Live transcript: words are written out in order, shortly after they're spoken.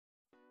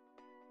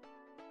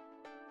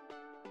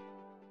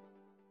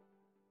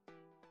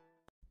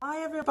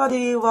Hi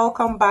everybody,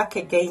 welcome back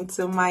again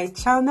to my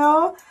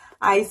channel.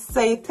 I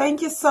say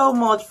thank you so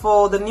much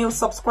for the new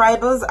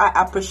subscribers. I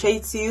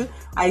appreciate you.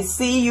 I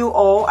see you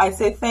all. I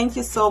say thank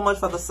you so much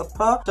for the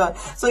support.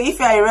 So if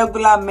you're a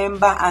regular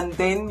member and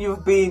then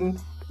you've been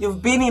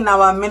in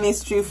our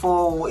ministry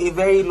for a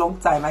very long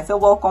time, I say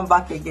welcome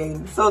back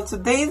again. So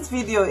today's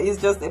video is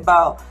just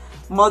about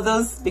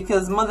mothers,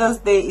 because Mother's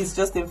Day is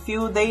just in a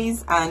few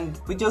days, and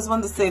we just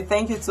want to say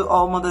thank you to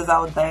all mothers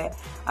out there,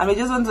 and we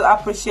just want to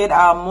appreciate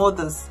our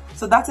mothers.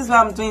 So that is why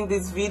I'm doing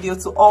this video,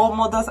 to all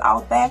mothers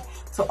out there,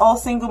 to all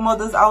single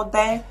mothers out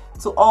there,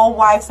 to all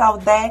wives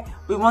out there.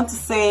 We want to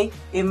say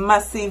a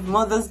massive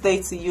Mother's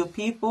Day to you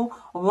people.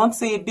 We want to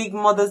say a big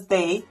Mother's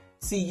Day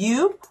to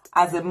you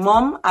as a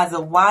mom, as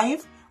a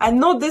wife. I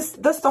know this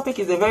topic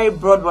is a very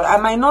broad one. I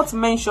might not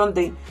mention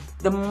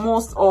the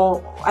most,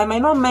 or I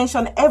might not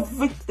mention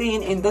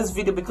everything in this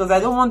video, because I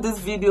don't want this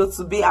video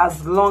to be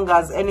as long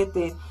as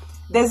anything.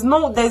 There's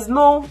no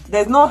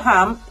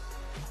harm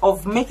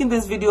of making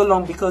this video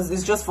long, because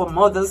it's just for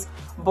mothers,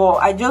 but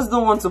I just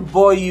don't want to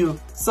bore you,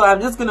 so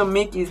I'm just gonna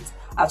make it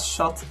as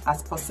short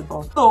as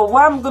possible. So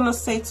what I'm gonna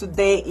say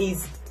today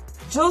is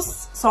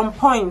just some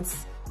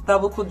points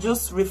that we could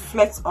just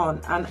reflect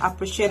on and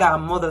appreciate our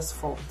mothers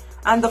for.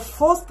 And the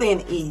first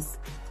thing is,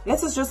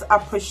 let us just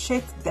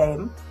appreciate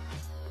them,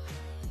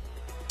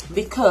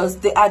 because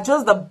they are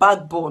just the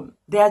backbone.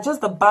 They are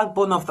just the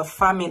backbone of the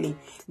family.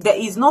 There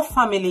is no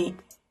family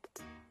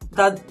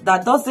that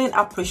doesn't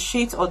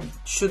appreciate or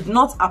should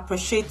not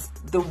appreciate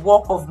the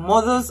work of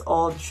mothers,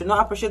 or should not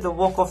appreciate the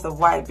work of the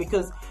wife,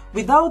 because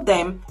without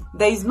them,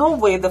 there is no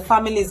way the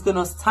family is going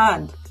to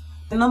stand.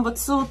 The number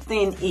two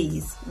thing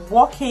is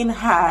working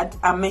hard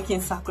and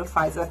making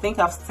sacrifice. I think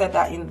I've said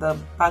that in the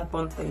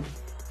backbone thing.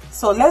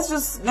 So let's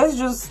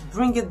just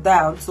bring it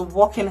down to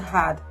working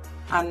hard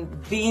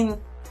and being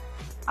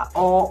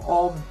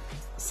or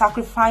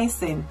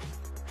sacrificing.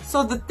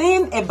 So the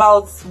thing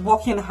about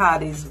working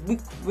hard is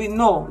we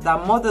know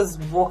that mothers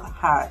work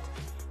hard.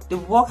 They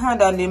work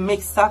hard and they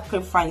make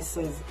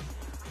sacrifices.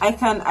 I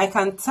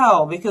can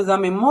tell, because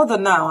I'm a mother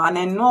now and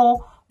I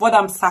know what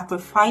I'm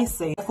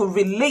sacrificing. I could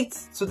relate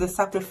to the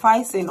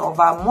sacrificing of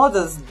our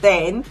mothers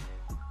then,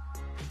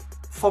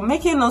 for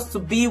making us to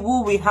be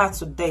who we are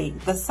today.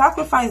 The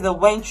sacrifice they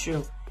went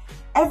through,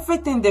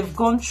 everything they've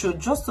gone through,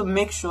 just to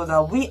make sure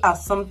that we are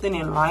something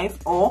in life,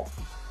 or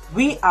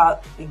we are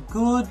a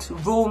good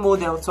role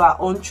model to our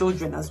own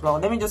children as well.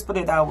 Let me just put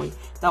it that way,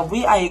 that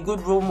we are a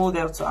good role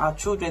model to our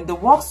children. They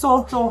work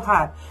so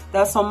hard.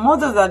 There are some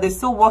mothers that they're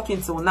still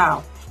working till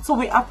now. So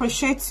we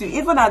appreciate you.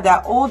 Even at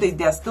their old age,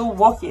 they're still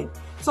working.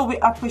 So we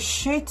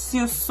appreciate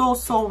you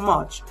so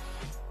much.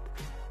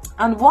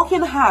 And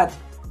working hard,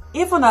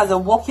 even as a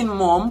working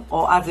mom,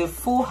 or as a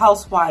full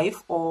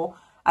housewife, or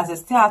as a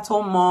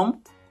stay-at-home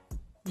mom,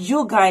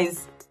 you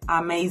guys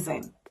are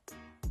amazing.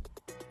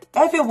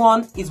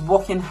 Everyone is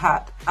working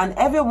hard, and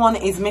everyone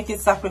is making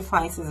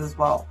sacrifices as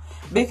well,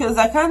 because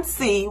I can't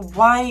see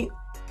why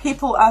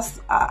people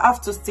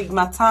have to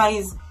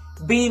stigmatize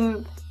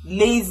being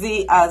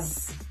lazy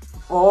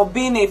or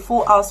being a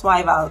full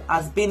housewife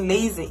as being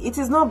lazy. It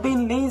is not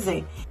being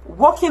lazy.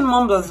 Working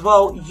moms as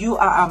well, you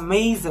are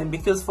amazing,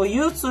 because for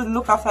you to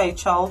look after a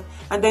child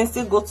and then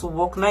still go to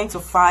work 9 to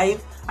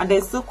 5 and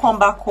then still come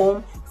back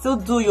home, still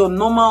do your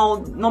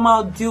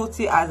normal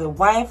duty as a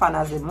wife and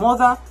as a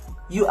mother,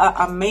 you are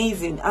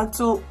amazing. And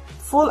to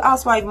full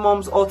housewife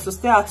moms or to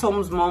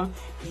stay-at-home mom,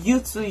 you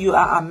too, you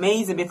are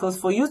amazing, because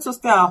for you to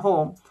stay at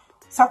home,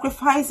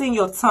 sacrificing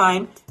your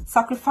time,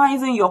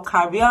 sacrificing your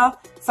career,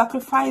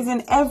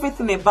 sacrificing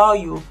everything about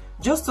you,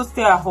 just to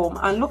stay at home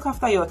and look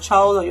after your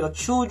child or your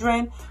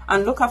children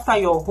and look after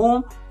your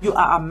home, you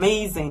are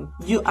amazing.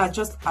 You are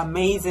just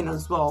amazing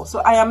as well. So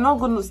I am not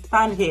going to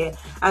stand here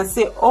and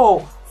say,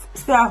 oh,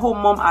 stay-at-home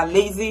mom are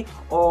lazy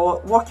or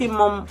working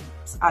moms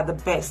are the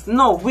best.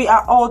 No, we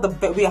are all the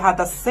best. We are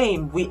the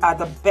same. We are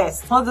the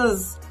best.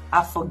 Mothers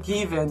are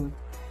forgiven.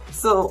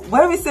 So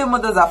when we say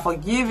mothers are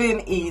forgiving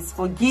is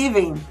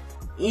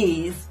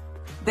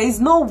there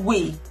is no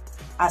way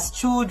as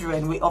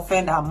children we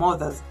offend our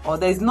mothers, or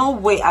there is no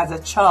way as a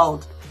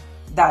child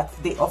that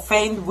they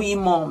offend we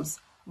moms.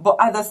 But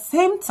at the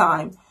same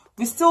time,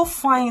 we still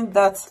find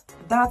that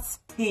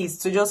space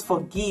to just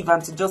forgive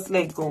and to just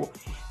let go.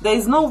 There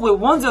is no way,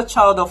 once your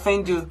child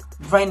offends you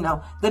right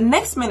now, the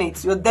next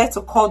minute you're there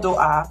to cuddle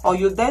her, or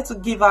you're there to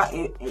give her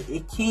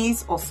a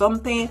kiss or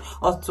something,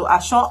 or to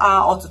assure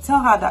her, or to tell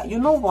her that, you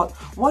know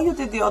what you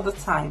did the other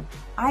time,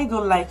 I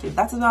don't like it.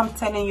 That is what I'm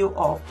telling you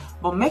off.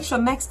 But make sure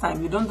next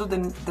time you don't do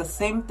the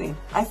same thing.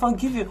 I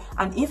forgive you.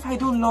 And if I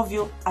don't love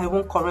you, I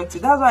won't correct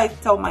you. That's why I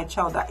tell my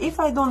child that if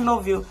I don't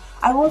love you,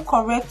 I won't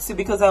correct you,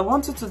 because I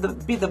want you to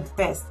be the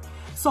best.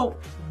 So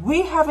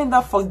we having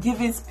that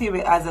forgiving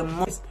spirit as a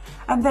mother,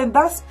 and then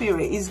that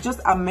spirit is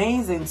just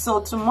amazing. So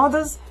to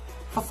mothers,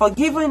 for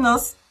forgiving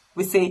us,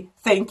 we say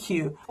thank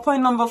you.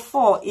 Point number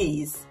 4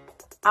 is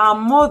our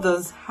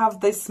mothers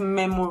have this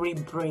memory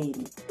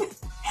brain.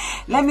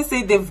 Let me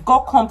say they've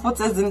got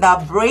computers in their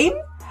brain,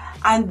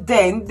 and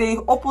then they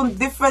open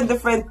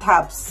different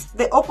tabs.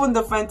 They open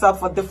different tabs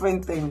for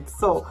different things.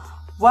 So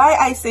why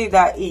I say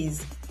that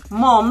is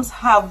moms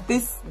have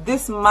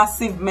this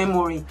massive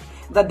memory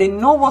that they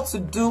know what to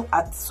do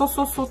at so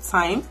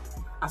time,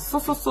 at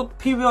so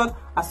period,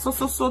 at so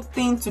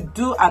thing to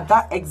do at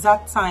that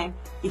exact time.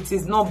 It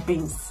is not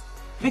beans.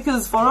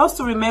 Because for us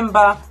to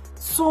remember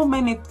so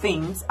many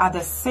things at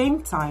the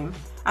same time,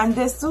 and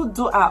they still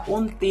do our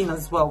own thing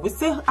as well. We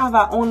still have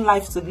our own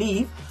life to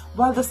live,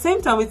 but at the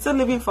same time, we're still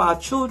living for our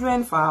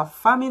children, for our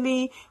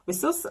family.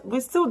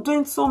 We're still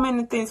doing so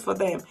many things for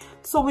them.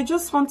 So we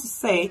just want to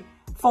say,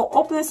 for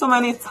opening so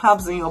many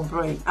tabs in your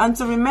brain and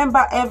to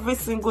remember every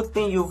single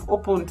thing you've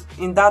opened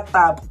in that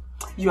tab,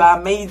 you are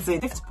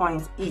amazing. Fifth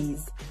point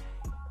is,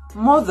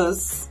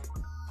 mothers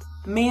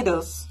made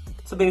us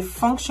to be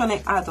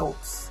functioning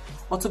adults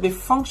or to be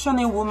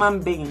functioning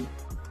human beings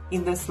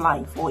in this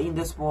life or in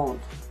this world.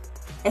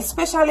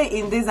 Especially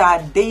in these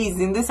our days,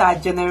 in this our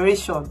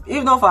generation,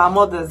 even of our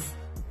mothers.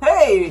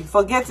 Hey,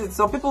 forget it.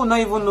 Some people don't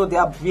even know they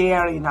are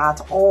bearing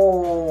at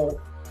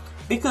all.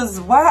 Because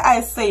why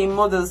I say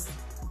mothers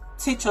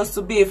teach us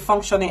to be a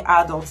functioning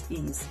adult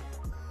is,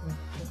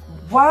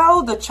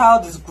 while the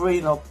child is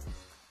growing up,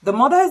 the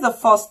mother is the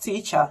first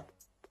teacher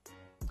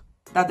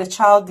that the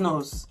child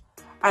knows.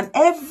 And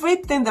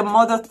everything the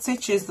mother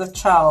teaches the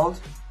child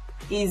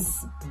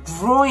is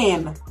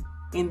growing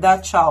in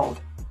that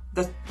child.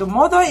 The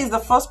mother is the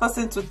first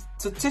person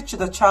to teach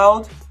the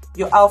child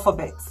your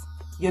alphabet,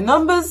 your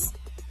numbers,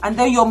 and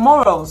then your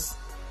morals.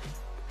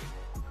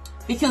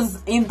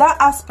 Because in that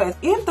aspect,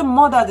 if the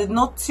mother did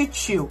not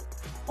teach you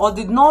or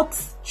did not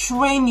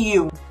train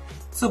you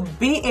to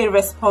be a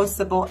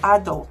responsible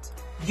adult,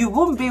 you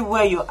won't be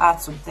where you are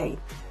today.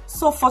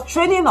 So for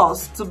training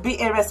us to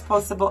be a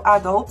responsible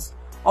adult,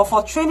 or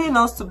for training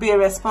us to be a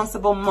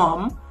responsible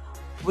mom,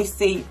 we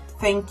say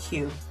thank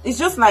you. It's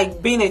just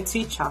like being a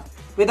teacher.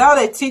 Without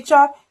a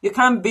teacher, you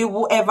can't be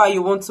whoever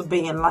you want to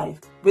be in life.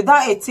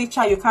 Without a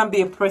teacher, you can't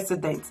be a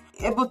president,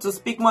 able to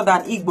speak more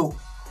than Igbo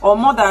or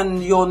more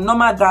than your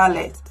normal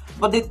dialect.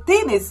 But the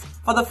thing is,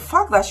 for the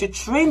fact that she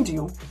trained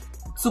you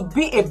to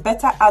be a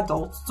better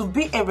adult, to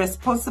be a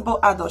responsible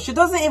adult, she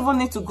doesn't even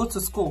need to go to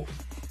school.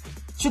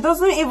 She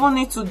doesn't even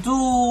need to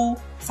do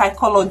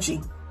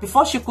psychology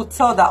before she could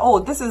tell that, oh,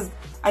 this is,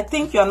 I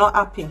think you're not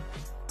happy.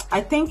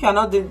 I think you're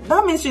not,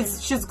 that means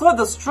she's got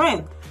the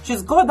strength.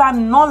 She's got that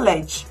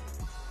knowledge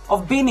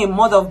of being a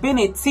mother, of being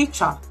a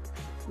teacher.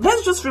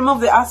 Let's just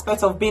remove the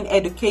aspect of being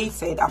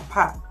educated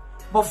apart.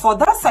 But for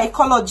that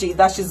psychology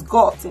that she's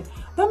got,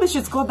 that means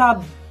she's got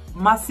that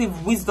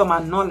massive wisdom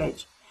and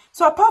knowledge.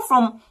 So apart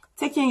from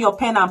taking your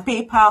pen and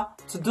paper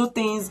to do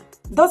things,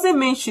 doesn't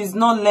mean she's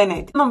not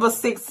learned. Number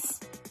 6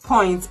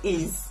 point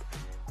is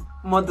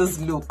mother's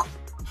look.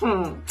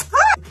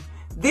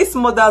 This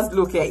mother's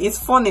look here is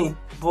funny,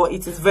 but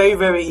it is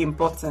very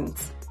important.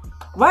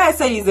 Why I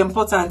say it's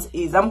important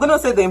is, I'm going to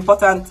say the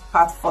important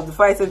part first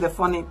before I say the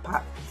funny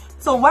part.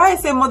 So why I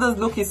say mother's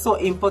look is so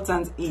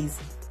important is,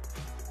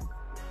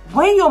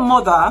 when your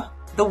mother,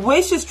 the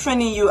way she's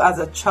training you as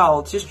a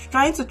child, she's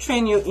trying to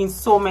train you in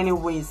so many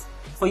ways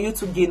for you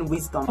to gain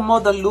wisdom. Your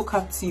mother look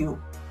at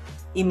you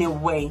in a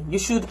way, you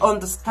should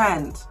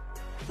understand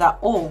that,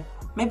 oh,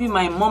 maybe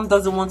my mom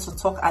doesn't want to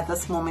talk at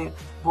this moment,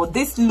 but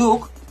this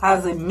look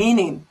has a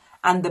meaning,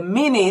 and the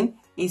meaning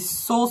is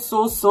so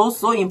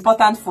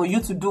important for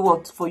you to do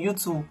what? For you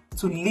to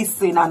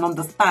listen and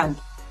understand.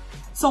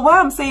 So why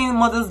I'm saying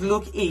mother's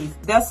look is,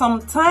 there are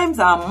some times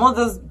our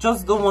mothers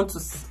just don't want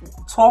to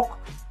talk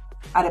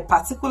at a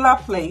particular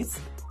place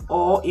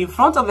or in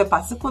front of a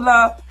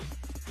particular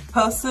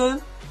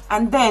person,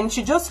 and then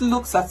she just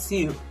looks at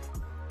you.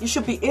 You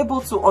should be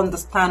able to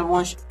understand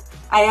once.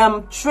 I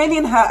am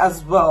training her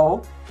as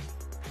well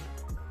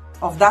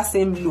of that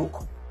same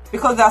look.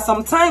 Because there are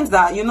some times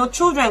that, you know,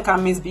 children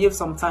can misbehave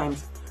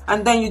sometimes.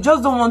 And then you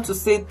just don't want to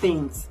say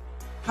things.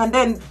 And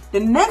then the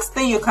next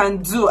thing you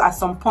can do at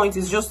some point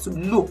is just to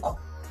look.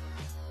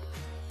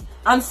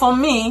 And for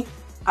me,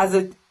 as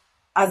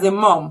a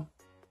mom,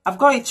 I've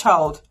got a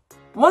child.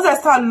 Once I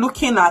start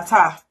looking at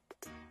her,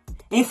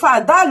 in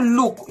fact, that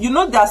look, you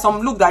know, there are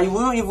some look that you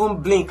won't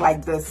even blink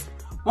like this.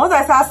 Once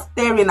I start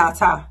staring at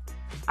her,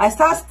 I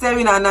start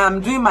staring and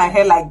I'm doing my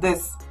hair like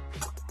this.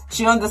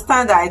 She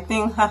understands that I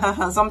think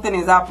something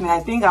is happening. I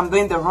think I'm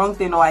doing the wrong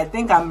thing, or I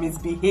think I'm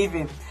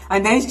misbehaving.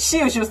 And then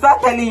she'll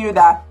start telling you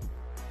that,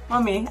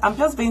 Mommy, I'm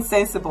just being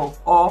sensible,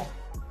 or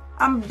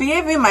I'm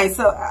behaving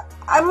myself.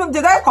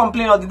 Did I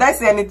complain or did I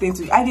say anything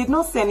to you? I did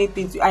not say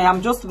anything to you. I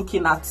am just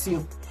looking at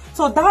you.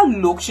 So that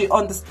look, she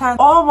understands.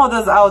 All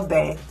mothers out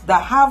there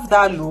that have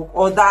that look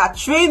or that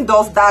trained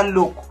us that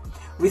look,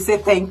 we say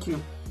thank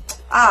you.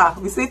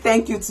 We say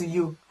thank you to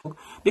you.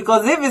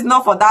 Because if it's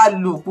not for that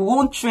look, we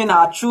won't train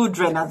our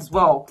children as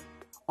well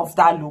of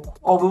that look.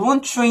 Or we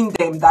won't train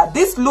them that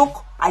this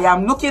look, I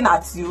am looking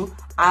at you,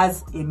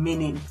 has a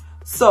meaning.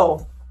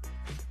 So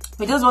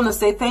we just want to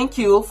say thank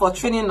you for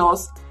training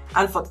us,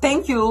 and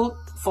thank you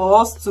for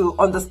us to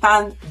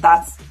understand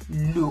that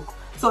look.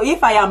 So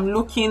if I am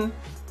looking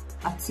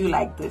at you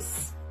like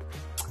this,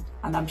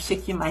 and I'm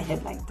shaking my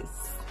head like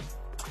this.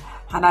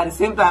 And at the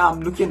same time,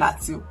 I'm looking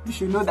at you. You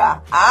should know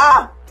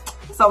that,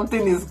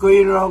 something is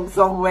going wrong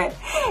somewhere.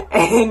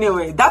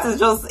 Anyway, that is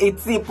just a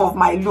tip of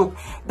my look.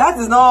 That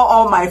is not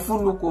all my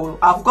full look.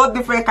 I've got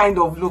different kind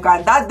of look,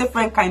 and that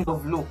different kind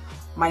of look,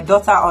 my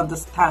daughter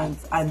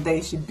understands, and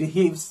then she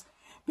behaves,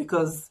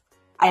 because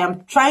I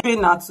am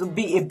trying now to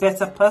be a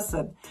better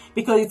person,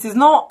 because it is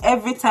not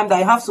every time that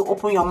you have to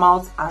open your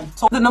mouth and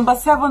talk. The number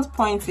 7th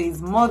point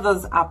is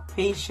mothers are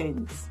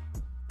patient.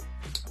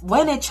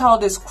 When a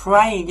child is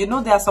crying, you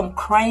know there are some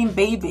crying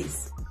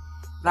babies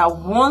that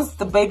once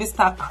the baby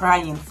start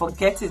crying,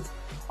 forget it.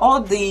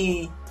 All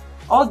the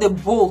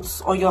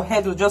bolts on your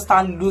head will just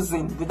start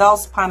losing. Without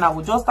spanner,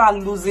 will just start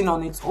losing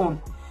on its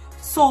own.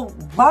 So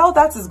while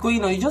that is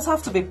going on, you just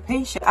have to be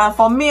patient. And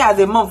for me as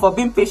a mom, for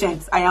being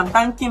patient, I am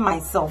thanking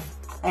myself.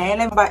 And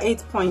number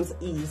 8 point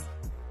is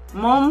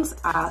moms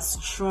are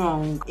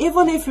strong.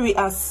 Even if we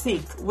are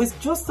sick, we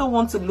just still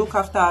want to look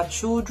after our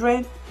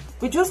children.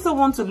 We just still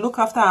want to look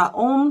after our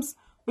homes.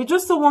 We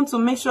just still want to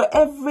make sure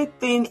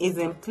everything is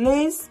in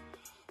place.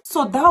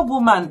 So that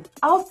woman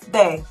out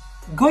there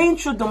going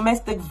through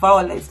domestic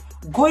violence,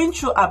 going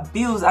through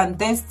abuse, and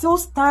then still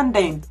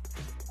standing,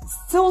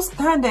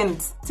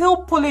 still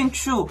pulling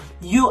through,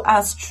 you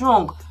are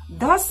strong.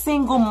 That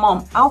single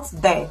mom out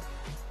there,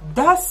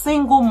 that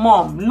single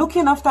mom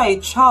looking after a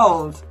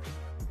child,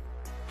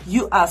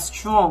 you are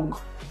strong.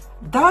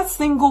 That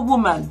single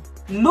woman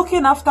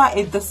looking after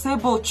a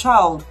disabled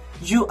child,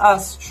 you are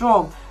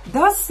strong.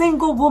 That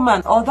single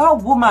woman or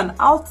that woman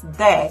out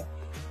there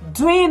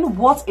doing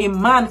what a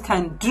man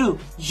can do,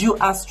 you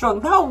are strong.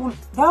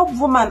 That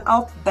woman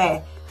out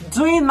there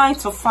doing 9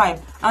 to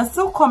 5 and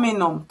still coming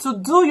home to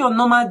do your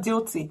normal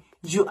duty,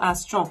 you are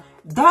strong.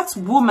 That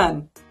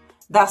woman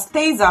that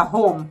stays at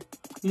home,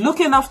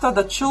 looking after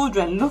the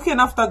children, looking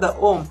after the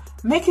home,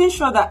 making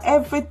sure that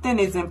everything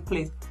is in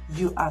place,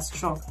 you are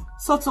strong.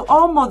 So to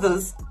all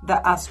mothers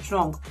that are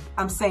strong,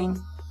 I'm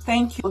saying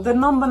thank you. The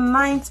number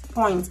 9th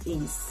point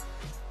is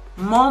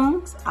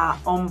moms are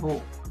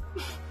humble.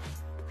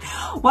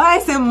 Why I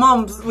say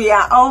moms, we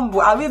are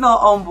humble. Are we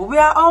not humble? We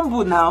are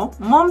humble now.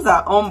 Moms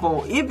are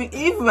humble.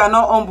 If we are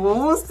not humble, we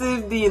won't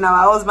still be in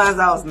our husband's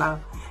house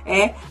now.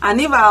 And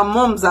if our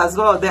moms as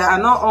well, they are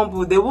not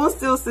humble, they won't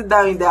still sit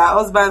down in their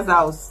husband's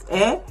house.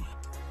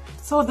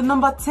 So the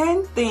number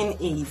 10 thing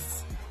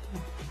is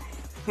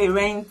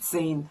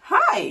parenting.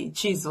 Hi,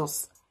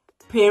 Jesus.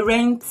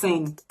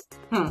 Parenting.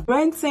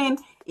 Parenting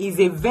is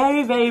a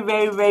very, very,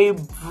 very, very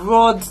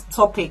broad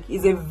topic.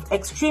 It's an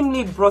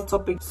extremely broad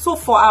topic. So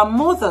for our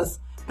mothers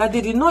that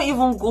they did not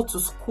even go to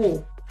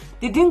school,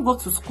 they didn't go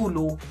to school.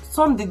 Oh,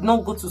 some did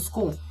not go to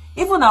school.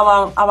 Even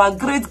our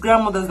great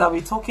grandmothers that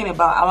we're talking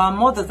about, our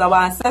mothers, our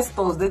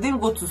ancestors, they didn't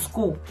go to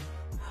school.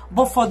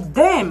 But for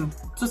them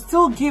to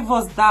still give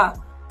us that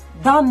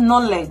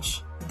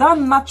knowledge, that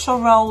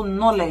natural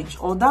knowledge,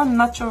 or that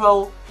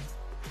natural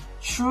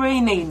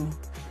training,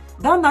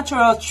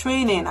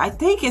 I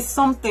think it's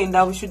something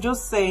that we should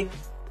just say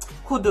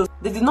kudos.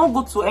 They did not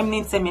go to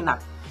eminent seminar,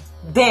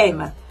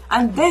 them,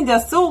 and then they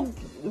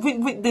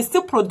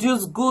still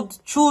produce good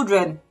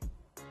children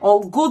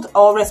or good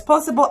or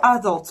responsible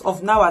adults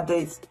of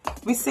nowadays.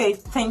 We say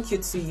thank you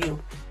to you.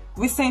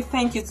 We say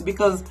thank you to,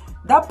 because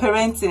that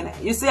parenting,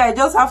 you see, I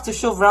just have to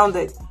shove around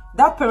it.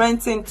 That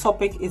parenting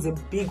topic is a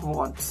big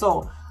one.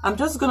 So I'm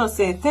just gonna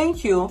say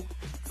thank you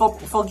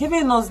for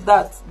giving us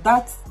that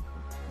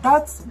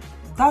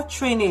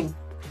training,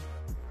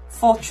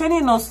 for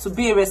training us to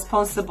be a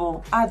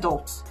responsible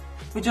adult.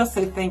 We just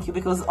say thank you,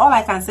 because all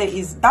I can say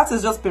is that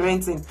is just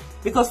parenting.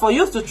 Because for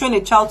you to train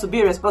a child to be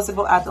a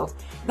responsible adult,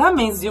 that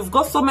means you've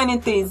got so many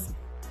things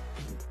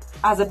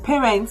as a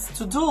parent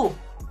to do.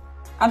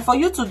 And for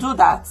you to do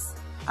that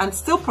and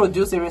still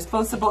produce a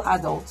responsible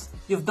adult,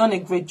 you've done a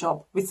great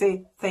job. We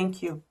say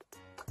thank you.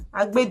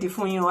 So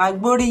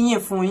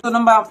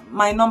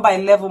my number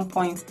 11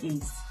 point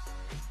is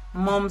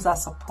moms are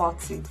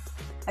supportive.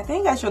 I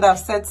think I should have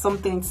said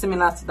something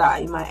similar to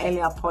that in my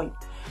earlier point.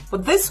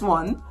 But this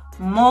one,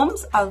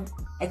 moms are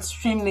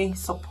extremely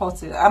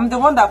supportive. I'm the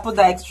one that put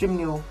that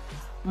extremely.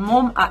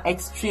 Moms are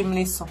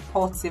extremely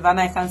supportive, and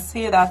I can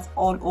say that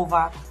all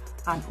over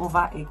and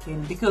over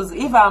again. Because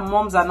if our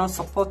moms are not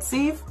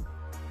supportive,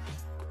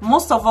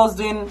 most of us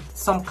doing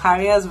some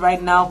careers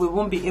right now, we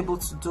won't be able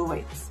to do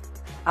it.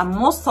 And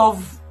most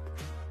of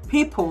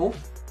people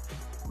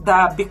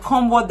that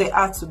become what they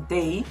are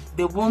today,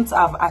 they won't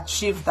have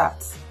achieved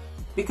that.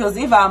 Because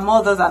if our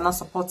mothers are not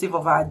supportive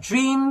of our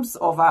dreams,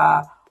 of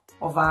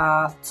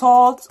our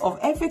thoughts, of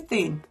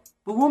everything,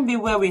 we won't be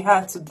where we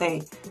are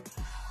today.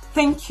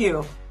 Thank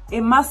you.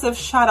 A massive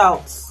shout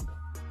out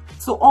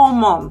to all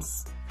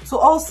moms, to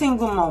all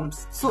single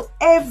moms, to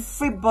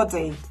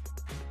everybody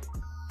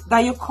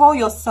that you call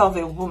yourself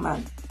a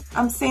woman.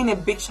 I'm saying a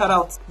big shout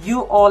out.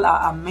 You all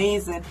are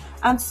amazing.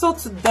 And so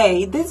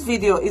today, this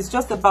video is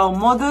just about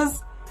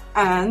mothers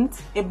and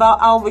about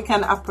how we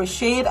can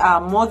appreciate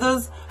our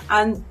mothers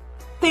and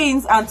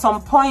things and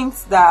some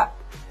points that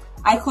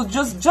I could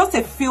just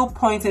a few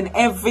points in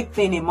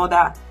everything a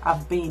mother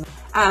have been.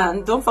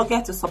 And don't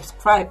forget to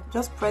subscribe.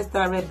 Just press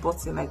that red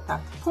button like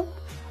that.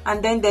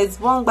 And then there's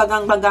one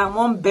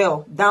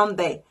bell down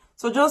there.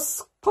 So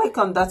just click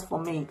on that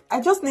for me.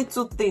 I just need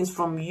 2 things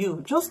from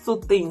you. Just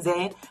 2 things,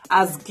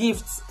 as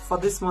gifts for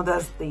this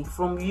Mother's Day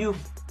from you.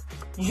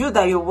 You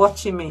that you're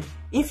watching me.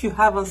 If you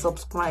haven't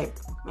subscribed,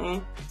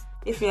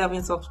 if you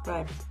haven't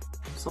subscribed,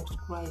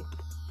 subscribe.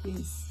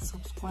 Please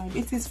subscribe.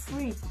 It is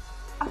free.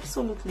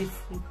 Absolutely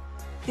free.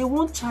 They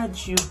won't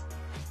charge you.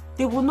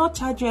 They will not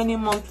charge you any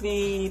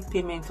monthly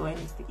payment or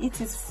anything.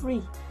 It is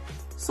free.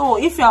 So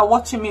if you are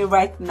watching me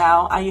right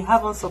now and you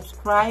haven't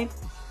subscribed,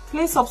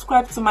 please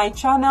subscribe to my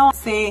channel.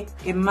 Say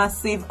a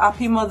massive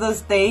happy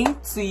Mother's Day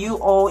to you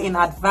all in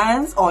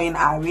advance or in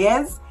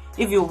arrears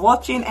if you're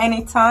watching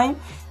anytime.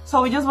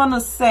 So we just want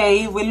to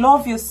say we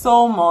love you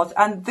so much,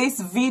 and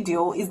this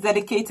video is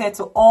dedicated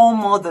to all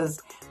mothers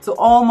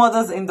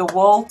in the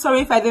world. Sorry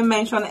if I didn't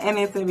mention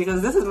anything,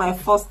 because this is my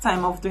first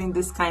time of doing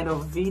this kind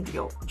of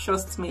video.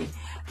 Trust me,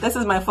 this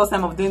is my first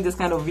time of doing this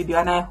kind of video,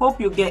 and I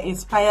hope you get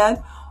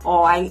inspired,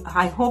 or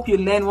I hope you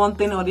learn one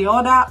thing or the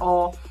other,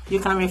 or you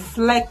can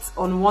reflect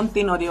on one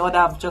thing or the other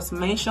I've just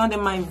mentioned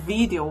in my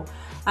video.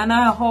 And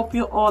I hope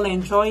you all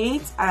enjoy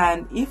it.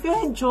 And if you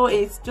enjoy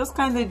it, just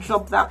kindly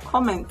drop that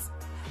comment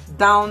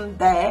down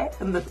there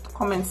in the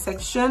comment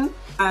section,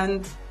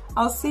 and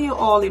I'll see you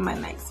all in my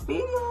next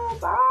video.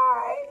 Bye.